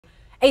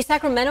A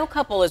Sacramento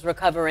couple is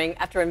recovering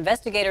after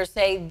investigators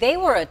say they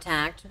were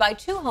attacked by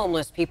two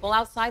homeless people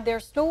outside their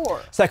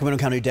store.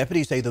 Sacramento County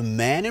deputies say the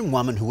man and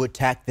woman who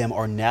attacked them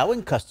are now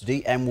in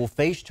custody and will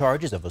face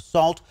charges of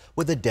assault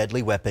with a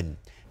deadly weapon.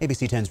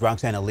 ABC 10's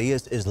Roxanne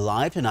Elias is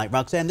live tonight.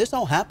 Roxanne, this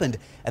all happened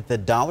at the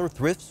Dollar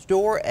Thrift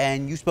store,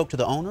 and you spoke to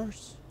the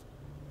owners?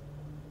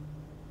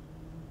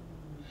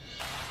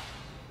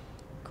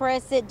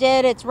 Chris, it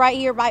did. It's right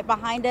here, right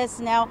behind us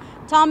now.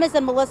 Thomas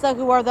and Melissa,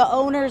 who are the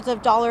owners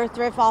of Dollar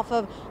Thrift off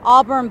of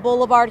Auburn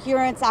Boulevard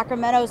here in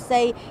Sacramento,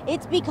 say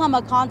it's become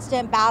a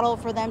constant battle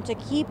for them to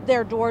keep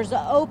their doors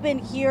open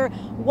here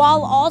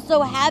while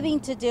also having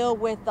to deal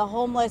with the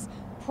homeless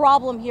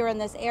problem here in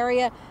this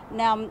area.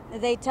 Now,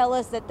 they tell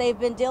us that they've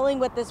been dealing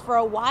with this for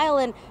a while,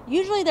 and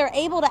usually they're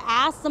able to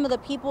ask some of the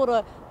people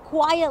to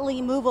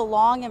quietly move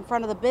along in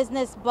front of the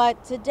business,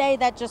 but today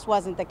that just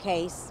wasn't the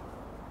case.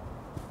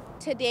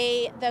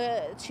 Today,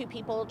 the two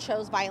people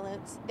chose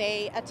violence.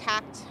 They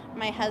attacked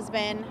my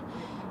husband.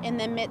 In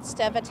the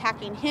midst of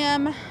attacking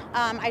him,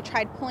 I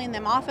tried pulling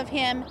them off of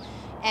him,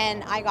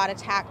 and I got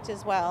attacked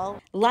as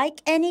well.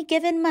 Like any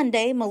given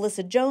Monday,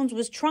 Melissa Jones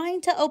was trying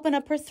to open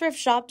up her thrift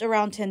shop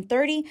around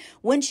 10:30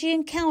 when she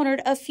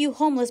encountered a few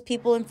homeless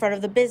people in front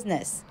of the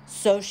business.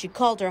 So she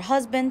called her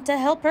husband to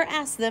help her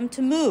ask them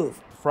to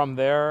move. From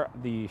there,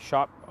 the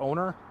shop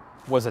owner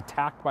was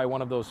attacked by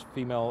one of those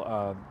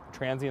female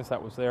transients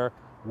that was there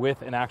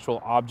with an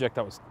actual object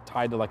that was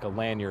tied to like a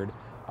lanyard,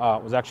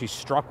 was actually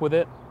struck with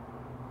it.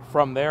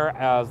 From there,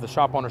 as the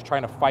shop owner's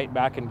trying to fight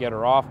back and get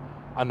her off,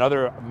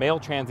 another male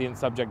transient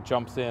subject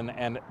jumps in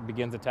and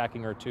begins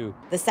attacking her too.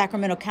 The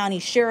Sacramento County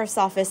Sheriff's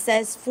Office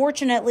says,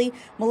 fortunately,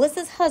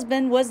 Melissa's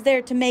husband was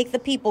there to make the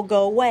people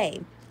go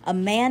away. A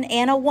man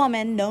and a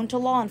woman known to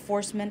law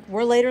enforcement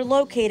were later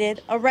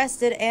located,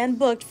 arrested, and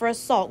booked for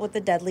assault with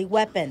a deadly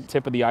weapon.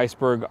 Tip of the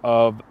iceberg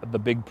of the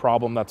big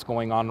problem that's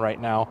going on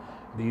right now.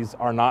 These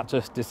are not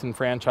just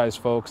disenfranchised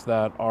folks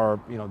that are,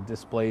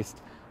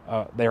 displaced.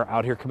 They are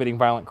out here committing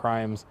violent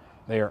crimes.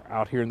 They are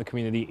out here in the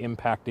community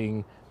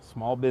impacting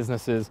small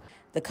businesses.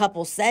 The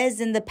couple says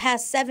in the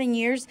past 7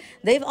 years,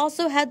 they've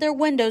also had their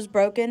windows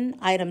broken,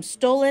 items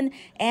stolen,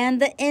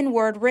 and the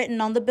N-word written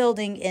on the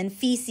building in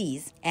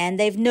feces. And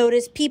they've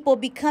noticed people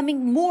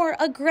becoming more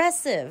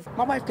aggressive.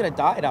 My wife could have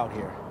died out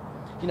here.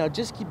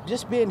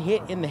 Just being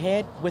hit in the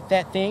head with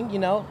that thing,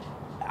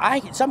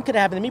 something could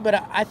have happened to me, but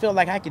I feel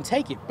like I can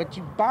take it. But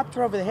you bopped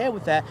her over the head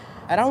with that,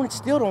 and I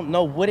still don't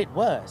know what it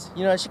was.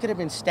 She could have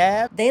been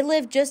stabbed. They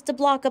live just a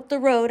block up the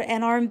road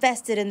and are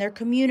invested in their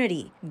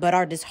community, but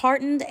are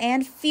disheartened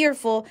and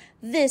fearful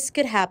this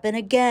could happen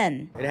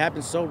again. It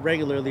happens so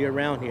regularly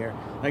around here.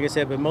 Like I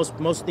said, but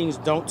most things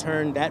don't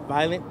turn that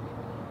violent.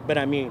 But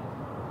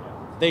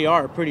they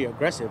are pretty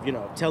aggressive.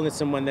 Telling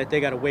someone that they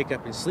got to wake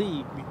up and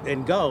sleep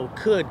and go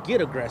could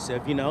get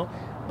aggressive,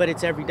 but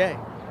it's every day.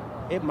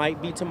 It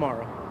might be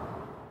tomorrow.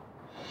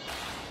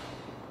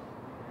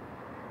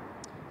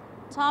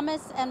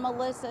 Thomas and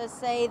Melissa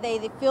say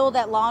they feel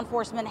that law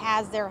enforcement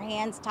has their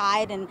hands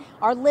tied and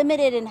are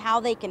limited in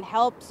how they can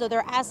help. So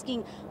they're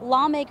asking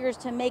lawmakers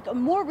to make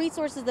more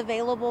resources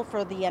available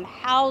for the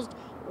unhoused,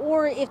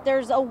 or if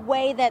there's a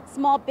way that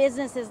small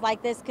businesses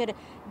like this could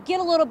get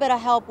a little bit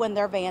of help when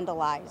they're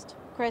vandalized.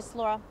 Chris,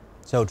 Laura.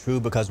 So true,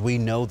 because we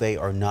know they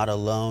are not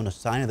alone. A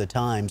sign of the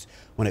times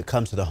when it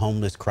comes to the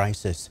homeless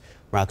crisis.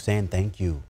 Roxanne, thank you.